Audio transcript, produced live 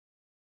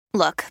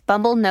Look,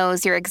 Bumble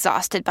knows you're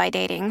exhausted by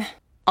dating.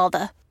 All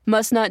the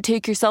must not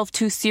take yourself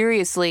too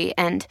seriously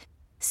and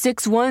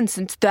 6'1"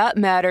 since that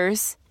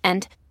matters.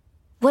 And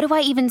what do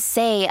I even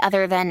say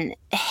other than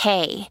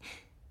hey?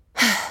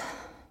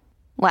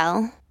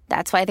 Well,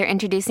 that's why they're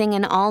introducing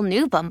an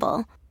all-new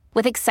Bumble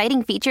with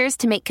exciting features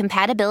to make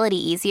compatibility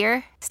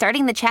easier,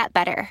 starting the chat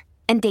better,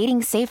 and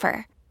dating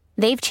safer.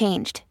 They've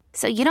changed,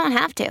 so you don't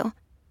have to.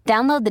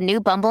 Download the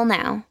new Bumble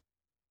now.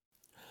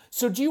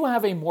 So do you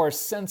have a more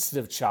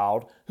sensitive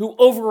child who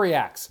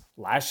overreacts,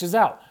 lashes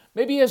out,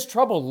 maybe has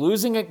trouble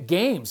losing at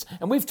games?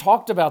 And we've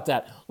talked about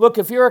that. Look,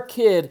 if you're a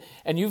kid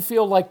and you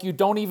feel like you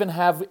don't even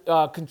have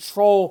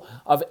control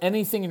of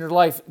anything in your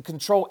life,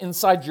 control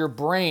inside your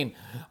brain,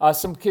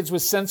 some kids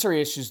with sensory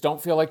issues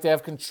don't feel like they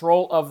have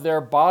control of their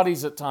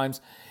bodies at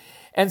times.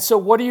 And so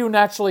what are you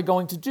naturally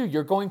going to do?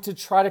 You're going to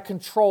try to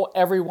control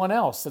everyone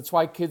else. That's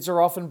why kids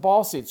are often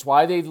bossy. It's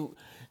why they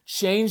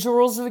change the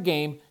rules of the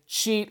game,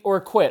 cheat or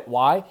quit.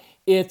 Why?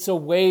 It's a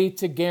way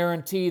to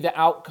guarantee the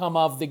outcome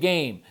of the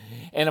game.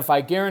 And if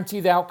I guarantee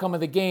the outcome of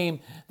the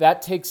game,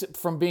 that takes it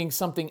from being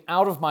something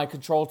out of my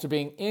control to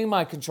being in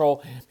my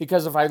control.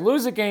 Because if I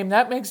lose a game,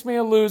 that makes me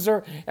a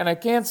loser. And I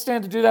can't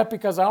stand to do that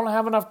because I don't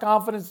have enough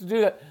confidence to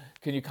do that.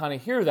 Can you kind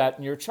of hear that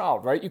in your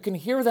child, right? You can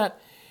hear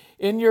that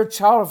in your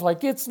child of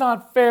like, it's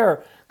not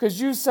fair because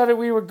you said it,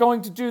 we were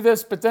going to do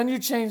this, but then you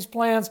changed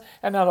plans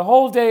and now the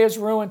whole day is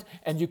ruined.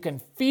 And you can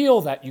feel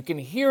that, you can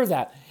hear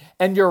that.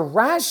 And your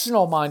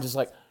rational mind is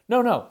like,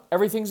 no,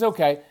 everything's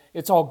okay.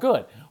 It's all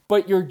good.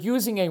 But you're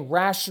using a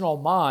rational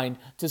mind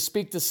to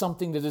speak to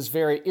something that is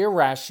very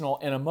irrational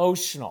and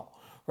emotional,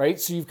 right?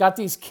 So you've got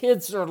these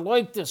kids that are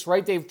like this,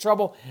 right? They have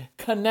trouble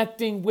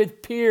connecting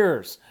with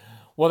peers.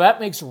 Well, that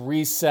makes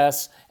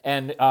recess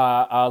and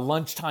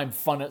lunchtime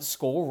fun at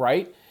school,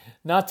 right?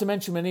 Not to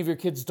mention many of your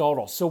kids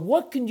dawdle. So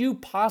what can you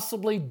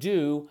possibly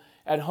do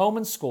at home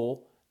and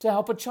school to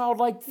help a child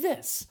like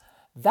this?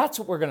 That's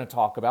what we're going to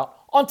talk about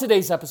on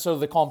today's episode of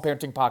the Calm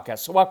Parenting Podcast.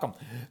 So welcome.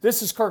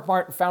 This is Kirk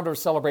Martin, founder of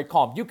Celebrate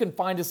Calm. You can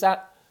find us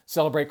at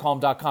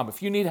celebratecalm.com.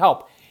 If you need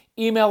help,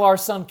 email our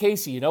son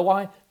Casey. You know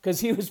why? Because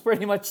he was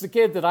pretty much the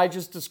kid that I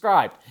just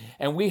described.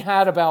 And we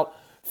had about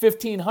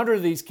 1,500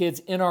 of these kids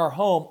in our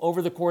home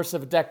over the course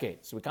of a decade.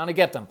 So we kind of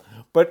get them.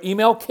 But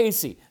email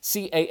Casey,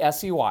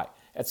 C-A-S-E-Y,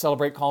 at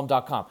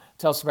celebratecalm.com.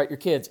 Tell us about your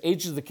kids,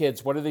 ages of the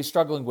kids, what are they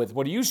struggling with?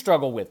 What do you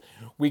struggle with?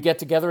 We get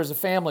together as a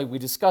family, we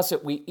discuss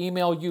it, we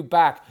email you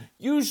back,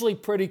 usually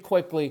pretty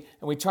quickly,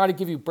 and we try to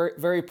give you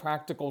very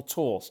practical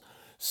tools.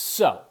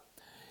 So,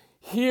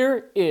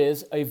 here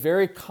is a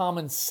very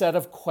common set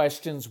of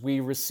questions we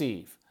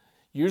receive.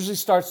 Usually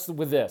starts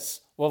with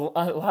this. Well,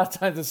 a lot of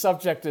times the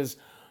subject is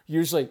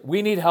usually,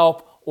 we need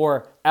help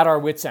or at our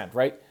wit's end,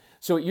 right?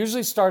 So it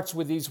usually starts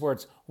with these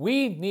words,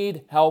 we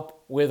need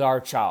help with our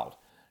child.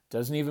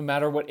 Doesn't even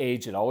matter what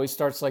age, it always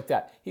starts like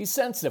that. He's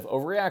sensitive,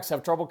 overreacts,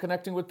 have trouble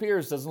connecting with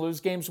peers, doesn't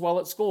lose games well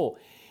at school.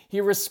 He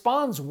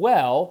responds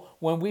well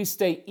when we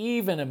stay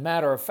even and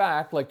matter of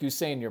fact, like you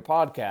say in your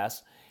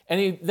podcast,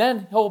 and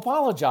then he'll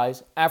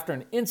apologize after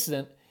an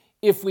incident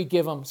if we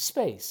give him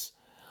space.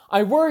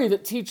 I worry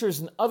that teachers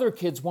and other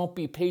kids won't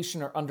be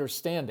patient or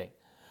understanding.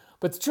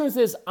 But the truth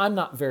is, I'm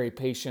not very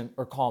patient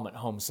or calm at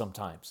home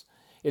sometimes.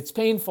 It's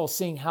painful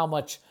seeing how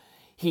much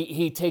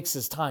he takes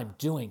his time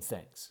doing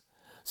things.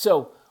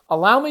 So,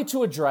 allow me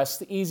to address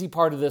the easy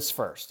part of this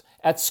first.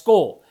 At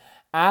school,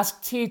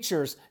 ask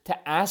teachers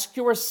to ask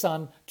your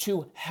son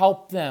to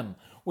help them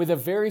with a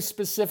very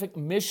specific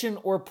mission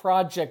or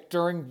project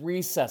during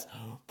recess,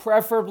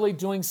 preferably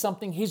doing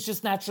something he's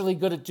just naturally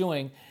good at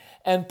doing,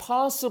 and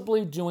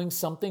possibly doing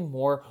something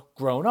more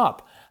grown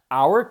up.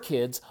 Our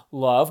kids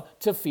love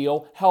to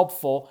feel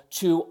helpful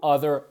to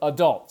other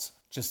adults,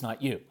 just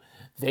not you.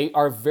 They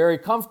are very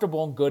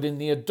comfortable and good in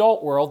the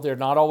adult world. They're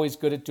not always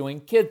good at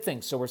doing kid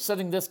things. So we're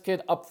setting this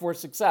kid up for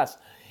success.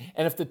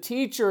 And if the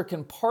teacher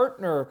can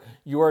partner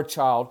your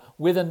child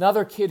with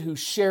another kid who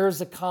shares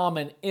a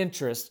common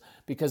interest,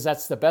 because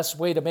that's the best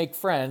way to make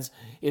friends,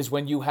 is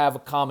when you have a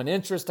common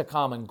interest, a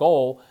common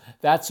goal,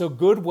 that's a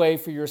good way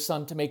for your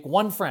son to make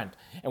one friend.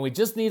 And we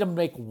just need him to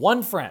make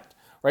one friend,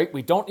 right?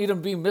 We don't need him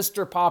to be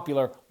Mr.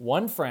 Popular,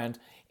 one friend.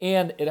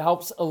 And it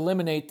helps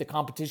eliminate the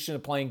competition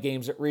of playing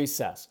games at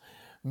recess.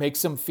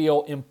 Makes them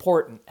feel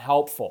important,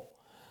 helpful.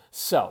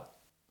 So,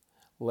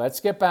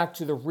 let's get back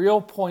to the real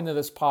point of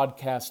this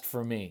podcast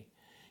for me.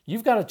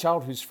 You've got a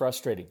child who's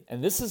frustrating,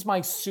 and this is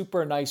my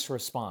super nice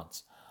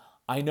response.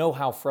 I know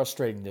how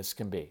frustrating this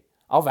can be.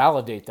 I'll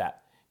validate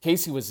that.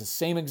 Casey was the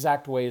same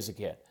exact way as a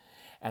kid.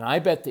 And I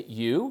bet that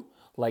you,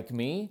 like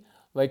me,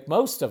 like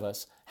most of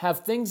us,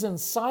 have things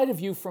inside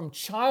of you from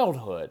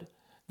childhood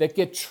that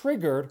get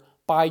triggered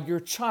by your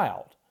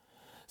child.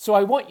 So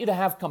I want you to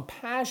have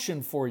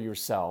compassion for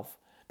yourself,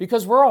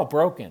 because we're all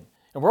broken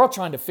and we're all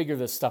trying to figure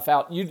this stuff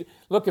out.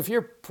 Look, if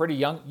you're pretty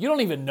young, you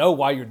don't even know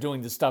why you're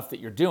doing the stuff that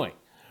you're doing,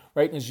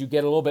 right? And as you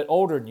get a little bit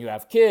older and you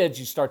have kids,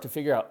 you start to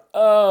figure out,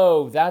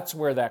 oh, that's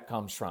where that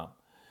comes from.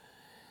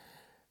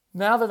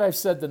 Now that I've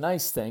said the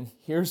nice thing,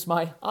 here's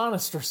my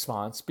honest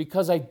response,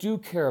 because I do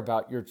care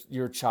about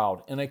your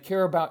child and I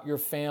care about your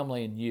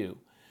family and you.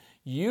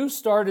 You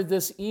started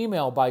this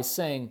email by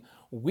saying,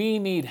 we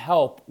need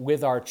help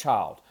with our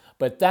child,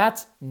 but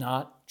that's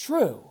not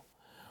true.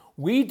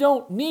 We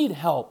don't need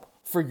help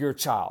for your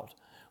child.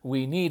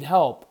 We need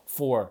help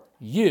for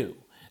you.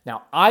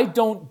 Now, I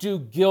don't do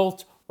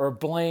guilt or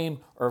blame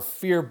or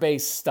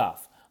fear-based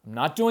stuff. I'm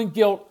not doing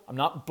guilt. I'm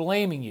not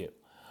blaming you.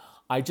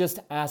 I just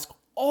ask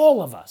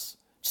all of us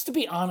just to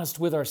be honest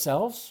with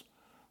ourselves,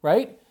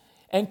 right?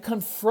 And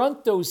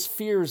confront those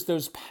fears,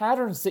 those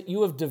patterns that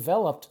you have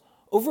developed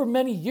over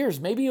many years,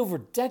 maybe over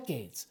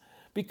decades.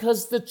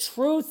 Because the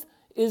truth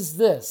is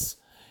this: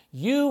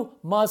 you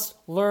must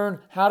learn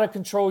how to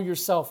control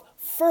yourself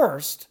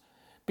first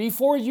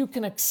before you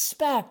can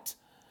expect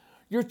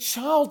your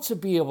child to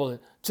be able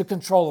to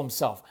control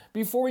himself.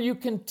 Before you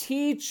can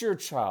teach your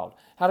child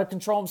how to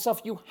control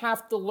himself, you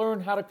have to learn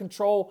how to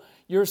control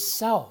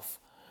yourself.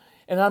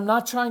 And I'm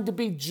not trying to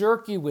be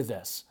jerky with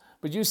this,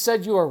 but you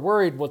said you are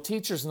worried, well,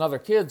 teachers and other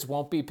kids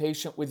won't be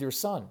patient with your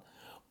son.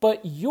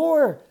 But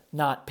you're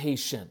not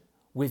patient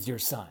with your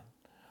son,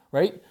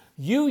 right?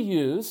 You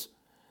use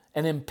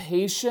an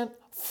impatient,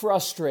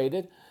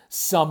 frustrated,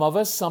 some of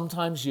us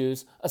sometimes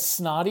use a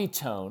snotty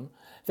tone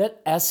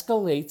that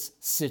escalates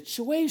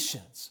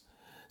situations.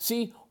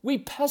 See, we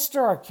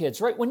pester our kids,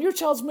 right? When your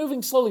child's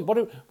moving slowly, what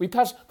do we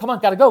pester? Come on,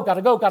 gotta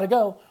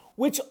go,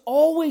 which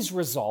always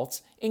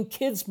results in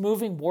kids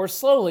moving more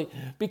slowly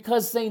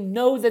because they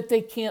know that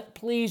they can't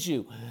please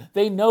you.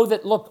 They know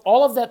that, look,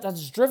 all of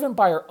that's driven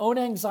by our own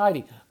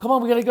anxiety. Come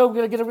on, we gotta go,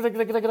 we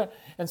gotta get.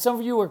 And some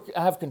of you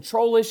have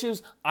control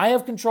issues. I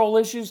have control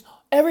issues.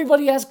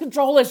 Everybody has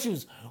control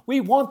issues. We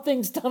want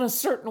things done a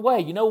certain way.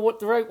 You know what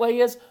the right way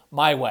is?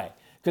 My way.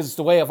 Because it's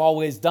the way I've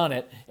always done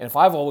it. And if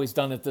I've always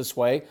done it this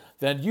way,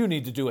 then you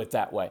need to do it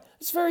that way.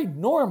 It's very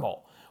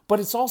normal, but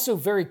it's also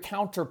very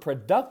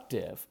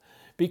counterproductive.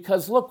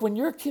 Because look, when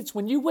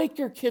you wake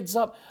your kids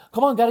up,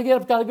 come on, gotta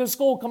get up, gotta go to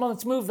school, come on,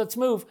 let's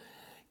move.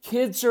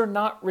 Kids are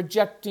not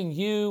rejecting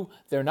you.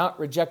 They're not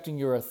rejecting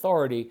your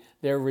authority.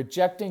 They're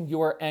rejecting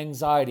your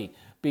anxiety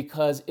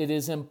because it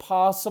is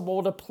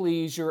impossible to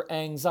please your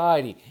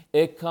anxiety.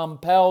 It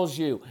compels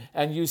you,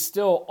 and you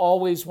still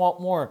always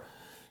want more.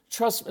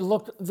 Trust me,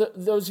 look,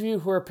 those of you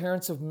who are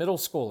parents of middle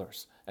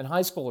schoolers and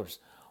high schoolers,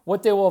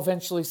 what they will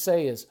eventually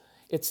say is,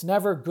 it's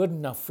never good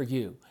enough for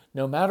you.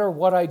 No matter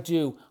what I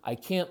do, I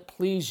can't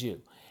please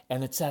you.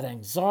 And it's that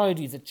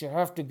anxiety that you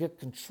have to get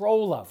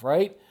control of,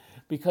 right?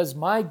 Because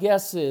my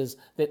guess is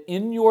that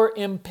in your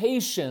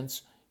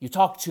impatience, you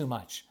talk too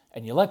much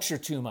and you lecture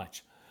too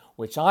much,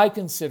 which I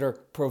consider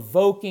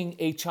provoking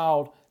a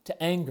child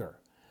to anger,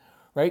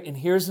 right? And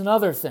here's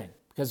another thing,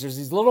 because there's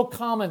these little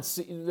comments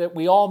that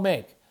we all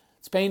make.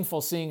 It's painful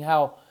seeing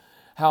how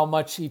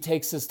much he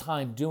takes his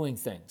time doing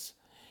things.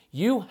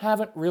 You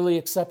haven't really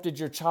accepted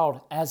your child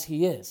as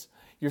he is.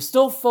 You're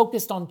still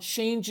focused on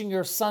changing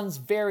your son's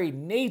very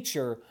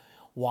nature.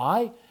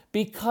 Why?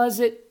 Because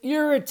it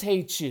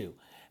irritates you.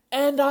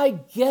 And I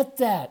get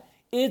that.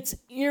 It's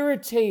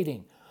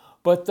irritating.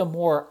 But the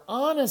more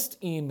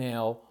honest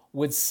email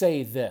would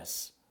say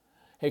this: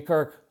 hey,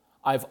 Kirk,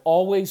 I've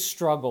always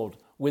struggled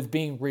with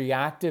being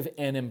reactive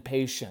and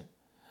impatient,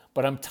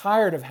 but I'm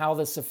tired of how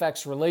this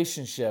affects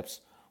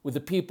relationships with the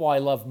people I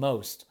love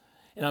most.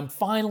 And I'm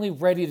finally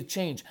ready to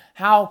change.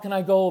 How can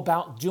I go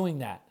about doing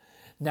that?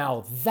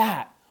 Now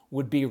that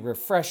would be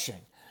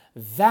refreshing.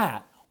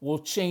 That will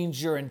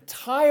change your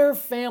entire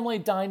family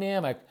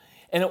dynamic,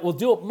 and it will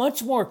do it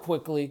much more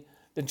quickly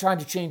than trying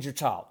to change your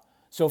child.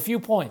 So a few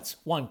points.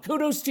 One,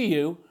 kudos to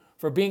you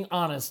for being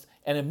honest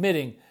and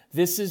admitting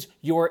this is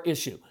your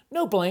issue.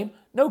 No blame,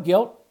 no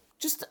guilt,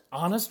 just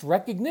honest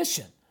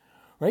recognition,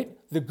 right?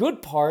 The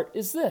good part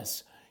is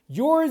this: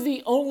 you're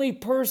the only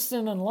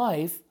person in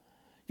life,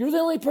 you're the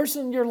only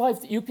person in your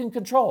life that you can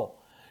control.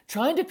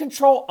 Trying to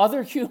control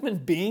other human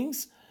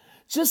beings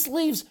just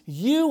leaves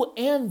you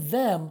and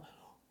them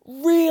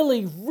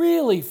really,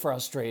 really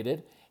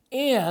frustrated,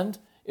 and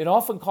it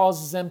often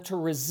causes them to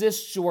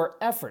resist your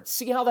efforts.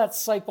 See how that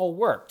cycle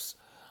works.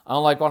 I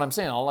don't like what I'm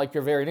saying. I don't like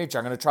your very nature.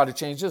 I'm going to try to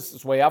change this.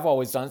 It's the way I've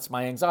always done it. It's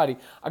my anxiety.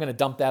 I'm going to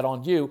dump that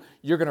on you.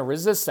 You're going to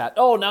resist that.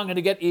 Oh, now I'm going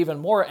to get even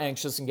more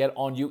anxious and get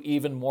on you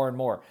even more and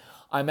more.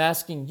 I'm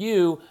asking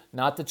you,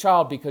 not the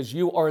child, because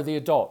you are the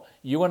adult.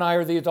 You and I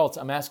are the adults.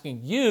 I'm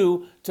asking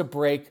you to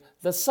break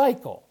the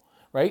cycle,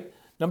 right?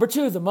 Number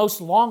two, the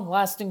most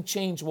long-lasting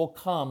change will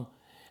come,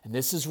 and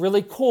this is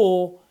really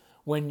cool,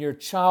 when your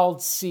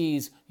child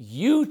sees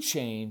you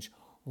change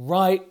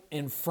right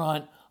in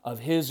front of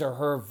his or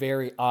her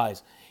very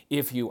eyes.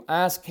 If you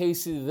ask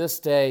Casey this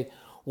day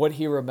what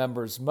he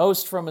remembers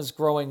most from his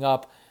growing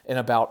up and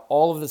about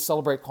all of the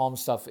Celebrate Calm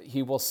stuff,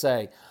 he will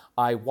say,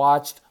 I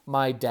watched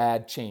my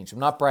dad change. I'm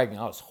not bragging.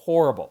 I was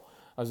horrible.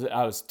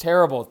 I was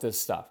terrible at this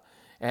stuff,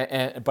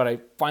 but I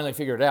finally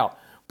figured it out.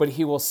 But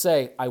he will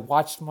say, I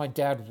watched my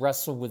dad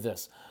wrestle with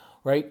this,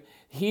 right?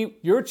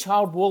 Your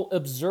child will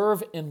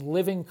observe in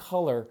living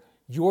color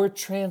your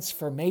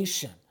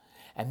transformation.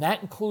 And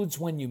that includes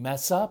when you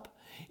mess up.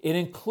 It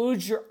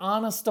includes your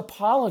honest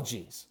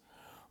apologies,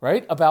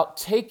 right? About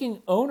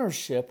taking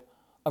ownership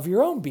of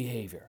your own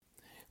behavior.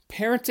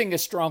 Parenting a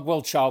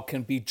strong-willed child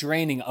can be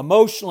draining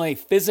emotionally,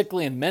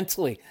 physically, and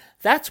mentally.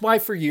 That's why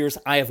for years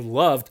I have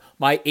loved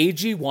my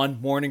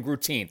AG1 morning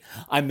routine.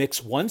 I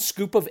mix 1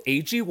 scoop of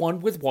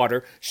AG1 with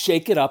water,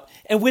 shake it up,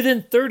 and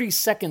within 30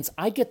 seconds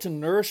I get to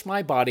nourish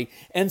my body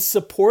and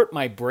support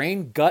my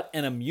brain, gut,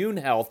 and immune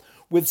health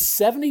with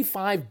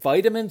 75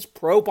 vitamins,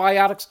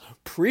 probiotics,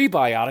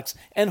 prebiotics,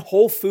 and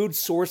whole food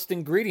sourced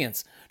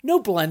ingredients. No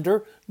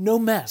blender, no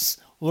mess.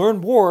 Learn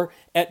more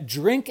at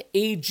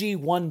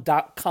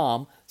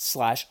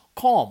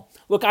drinkag1.com/calm.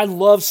 Look, I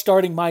love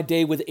starting my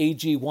day with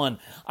AG1.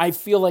 I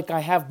feel like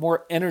I have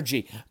more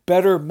energy,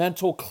 better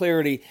mental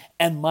clarity,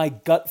 and my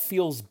gut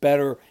feels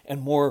better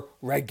and more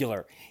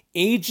regular.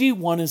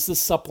 AG1 is the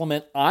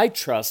supplement I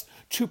trust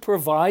to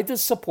provide the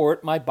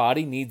support my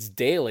body needs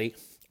daily.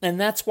 And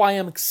that's why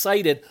I'm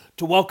excited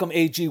to welcome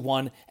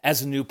AG1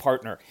 as a new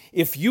partner.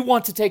 If you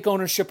want to take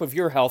ownership of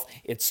your health,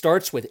 it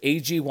starts with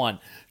AG1.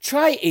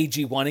 Try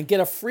AG1 and get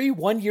a free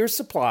 1-year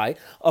supply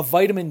of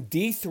vitamin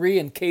D3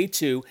 and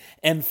K2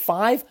 and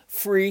 5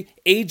 free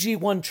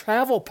AG1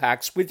 travel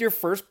packs with your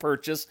first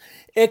purchase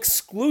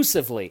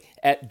exclusively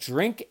at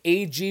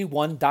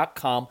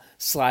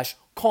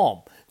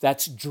drinkag1.com/calm.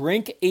 That's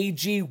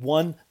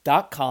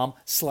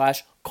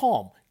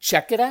drinkag1.com/calm.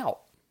 Check it out.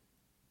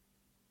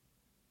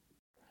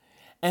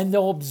 And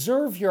they'll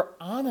observe your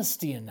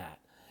honesty in that.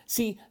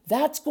 See,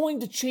 that's going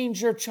to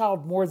change your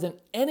child more than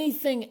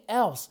anything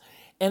else.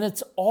 And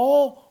it's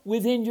all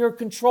within your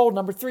control.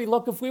 Number 3,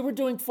 look, if we were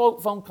doing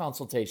phone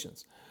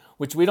consultations,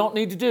 which we don't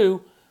need to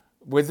do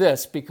with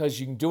this because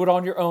you can do it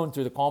on your own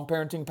through the Calm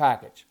Parenting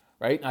package,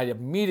 right? I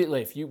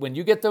immediately, when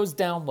you get those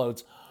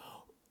downloads,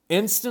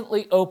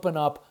 instantly open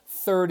up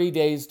 30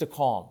 days to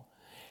calm.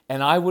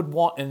 And I would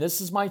want, and this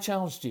is my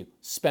challenge to you,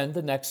 spend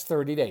the next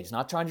 30 days,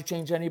 not trying to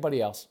change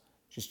anybody else,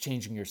 just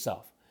changing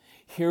yourself.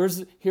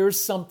 Here's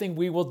something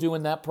we will do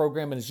in that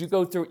program. And as you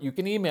go through it, you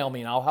can email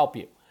me and I'll help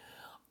you.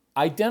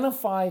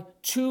 Identify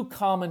 2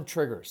 common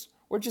triggers,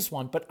 or just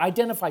one, but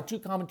identify 2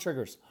 common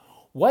triggers.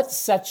 What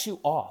sets you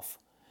off?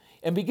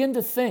 And begin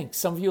to think.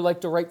 Some of you like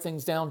to write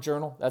things down,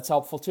 journal. That's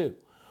helpful too.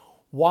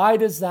 Why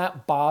does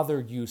that bother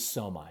you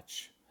so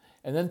much?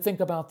 And then think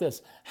about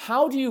this.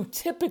 How do you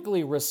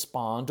typically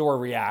respond or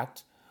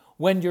react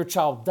when your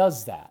child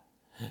does that?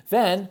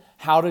 Then,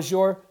 how does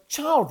your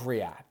child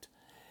react?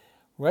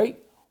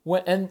 Right?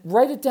 And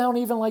write it down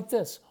even like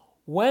this.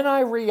 When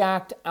I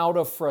react out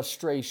of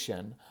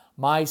frustration,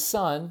 my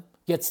son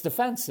gets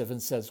defensive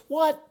and says,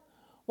 "What?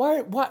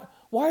 Why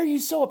are you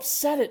so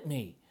upset at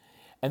me?"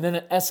 And then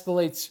it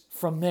escalates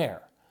from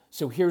there.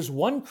 So here's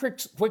one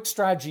quick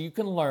strategy you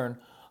can learn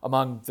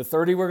among the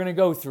 30 we're going to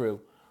go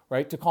through,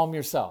 right, to calm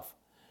yourself.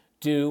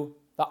 Do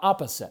the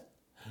opposite.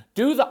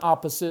 Do the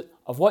opposite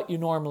of what you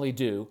normally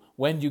do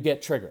when you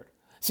get triggered.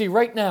 See,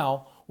 right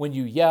now, when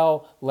you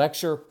yell,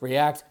 lecture,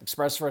 react,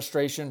 express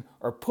frustration,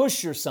 or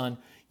push your son,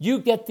 you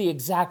get the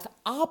exact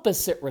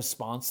opposite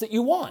response that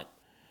you want.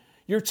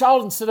 Your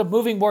child, instead of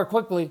moving more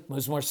quickly,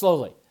 moves more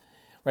slowly,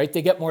 right?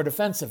 They get more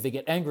defensive, they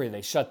get angry,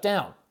 they shut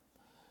down.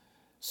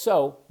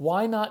 So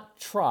why not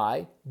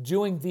try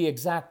doing the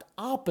exact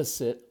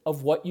opposite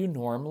of what you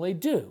normally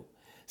do?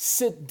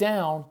 Sit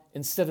down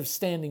instead of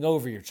standing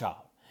over your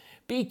child.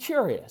 Be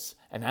curious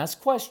and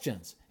ask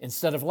questions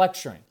instead of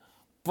lecturing.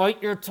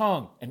 Bite your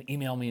tongue and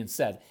email me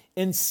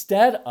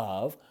instead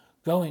of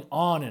going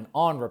on and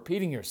on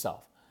repeating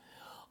yourself.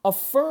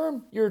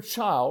 Affirm your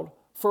child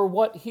for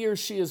what he or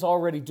she is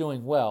already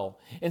doing well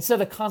instead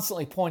of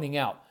constantly pointing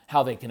out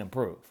how they can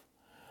improve.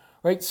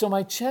 Right? So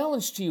my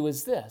challenge to you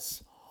is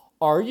this.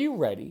 Are you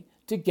ready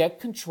to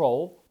get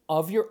control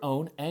of your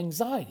own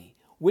anxiety,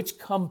 which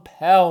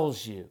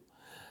compels you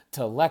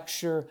to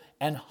lecture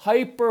and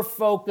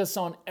hyper-focus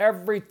on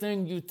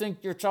everything you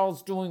think your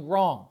child's doing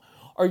wrong?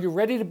 Are you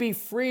ready to be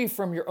free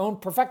from your own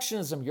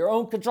perfectionism, your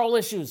own control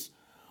issues,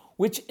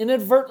 which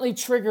inadvertently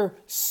trigger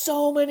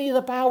so many of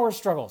the power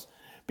struggles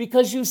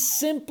because you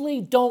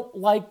simply don't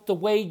like the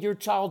way your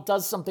child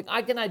does something?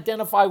 I can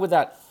identify with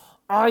that.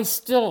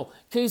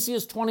 Casey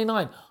is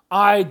 29.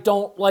 I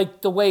don't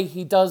like the way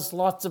he does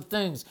lots of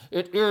things.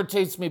 It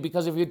irritates me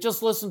because if you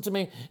just listen to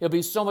me, it'll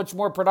be so much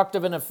more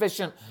productive and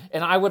efficient,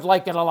 and I would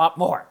like it a lot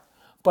more.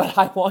 But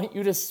I want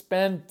you to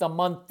spend the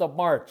month of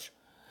March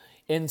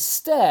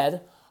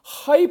instead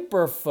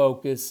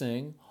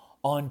hyper-focusing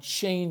on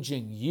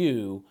changing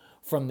you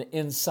from the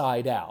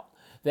inside out.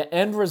 The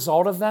end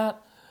result of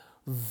that,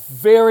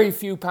 very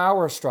few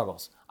power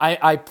struggles.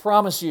 I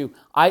promise you,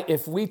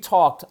 if we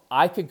talked,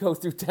 I could go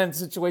through 10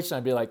 situations.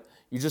 I'd be like,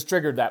 you just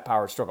triggered that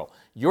power struggle.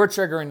 You're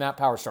triggering that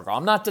power struggle.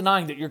 I'm not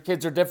denying that your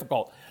kids are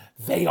difficult.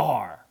 They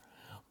are.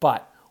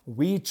 But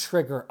we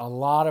trigger a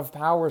lot of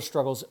power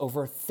struggles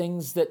over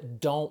things that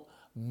don't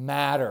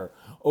matter,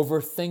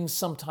 over things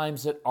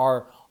sometimes that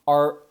are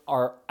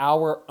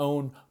our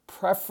own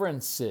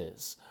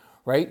preferences,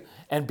 right?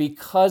 And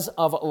because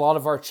of a lot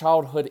of our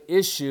childhood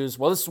issues,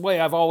 well, this is the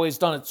way I've always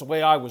done it. It's the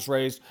way I was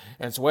raised,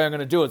 and it's the way I'm going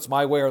to do it. It's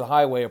my way or the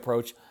highway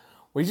approach.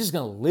 Or are you just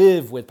going to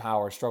live with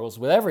power struggles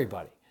with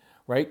everybody,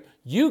 right?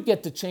 You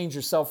get to change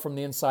yourself from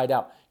the inside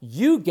out.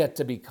 You get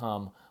to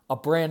become a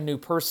brand new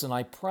person.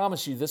 I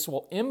promise you this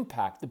will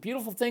impact. The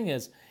beautiful thing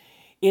is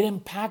it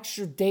impacts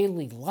your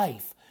daily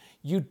life.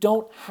 You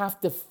don't have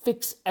to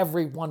fix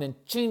everyone and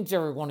change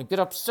everyone and get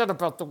upset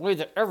about the way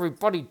that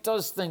everybody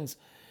does things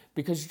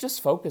because you're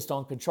just focused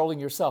on controlling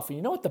yourself. And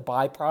you know what the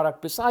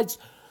byproduct, besides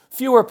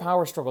fewer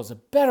power struggles, a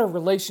better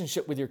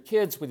relationship with your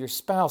kids, with your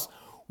spouse,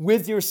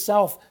 with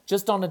yourself,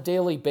 just on a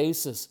daily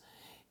basis,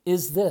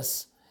 is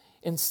this.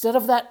 Instead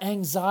of that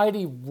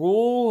anxiety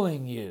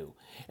ruling you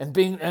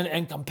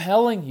and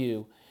compelling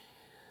you,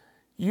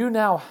 you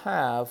now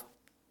have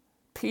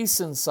peace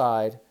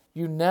inside.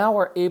 You now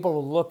are able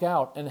to look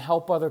out and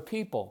help other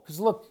people. Because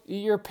look,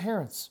 you're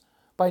parents.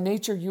 By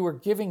nature, you are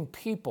giving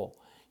people.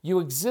 You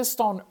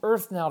exist on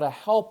earth now to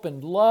help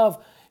and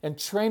love and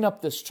train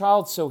up this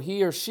child so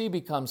he or she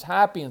becomes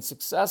happy and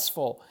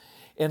successful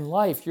in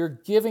life. You're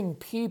giving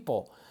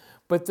people.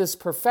 But this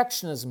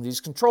perfectionism, these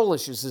control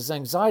issues, this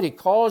anxiety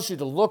cause you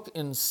to look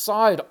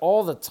inside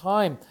all the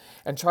time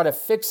and try to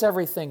fix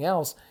everything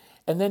else.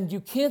 And then you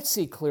can't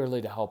see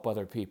clearly to help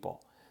other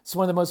people. So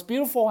one of the most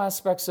beautiful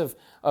aspects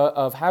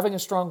of having a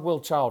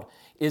strong-willed child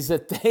is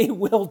that they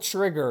will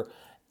trigger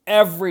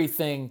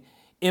everything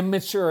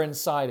immature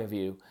inside of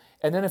you.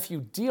 And then if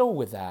you deal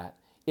with that,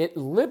 it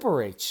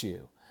liberates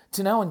you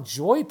to now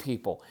enjoy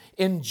people,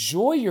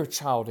 enjoy your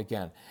child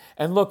again,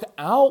 and look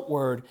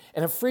outward,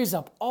 and it frees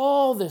up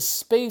all this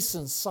space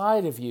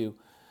inside of you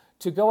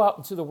to go out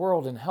into the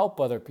world and help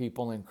other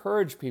people and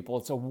encourage people.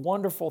 It's a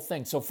wonderful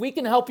thing. So if we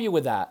can help you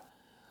with that,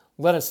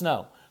 let us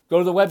know. Go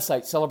to the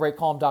website,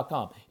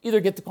 celebratecalm.com. Either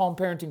get the Calm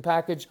Parenting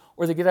Package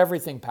or the Get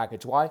Everything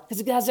Package. Why?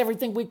 Because it has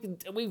everything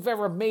we've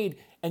ever made,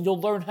 and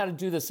you'll learn how to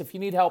do this. If you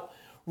need help,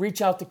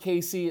 reach out to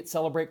Casey at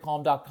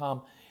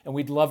celebratecalm.com, and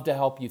we'd love to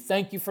help you.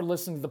 Thank you for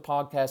listening to the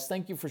podcast.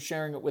 Thank you for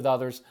sharing it with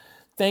others.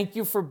 Thank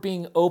you for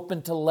being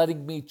open to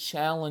letting me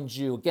challenge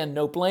you. Again,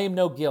 no blame,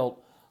 no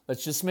guilt.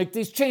 Let's just make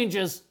these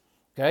changes.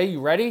 Okay,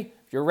 you ready?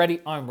 If you're ready,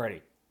 I'm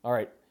ready. All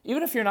right.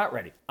 Even if you're not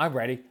ready, I'm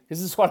ready,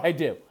 because this is what I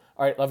do.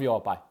 All right, love you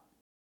all. Bye.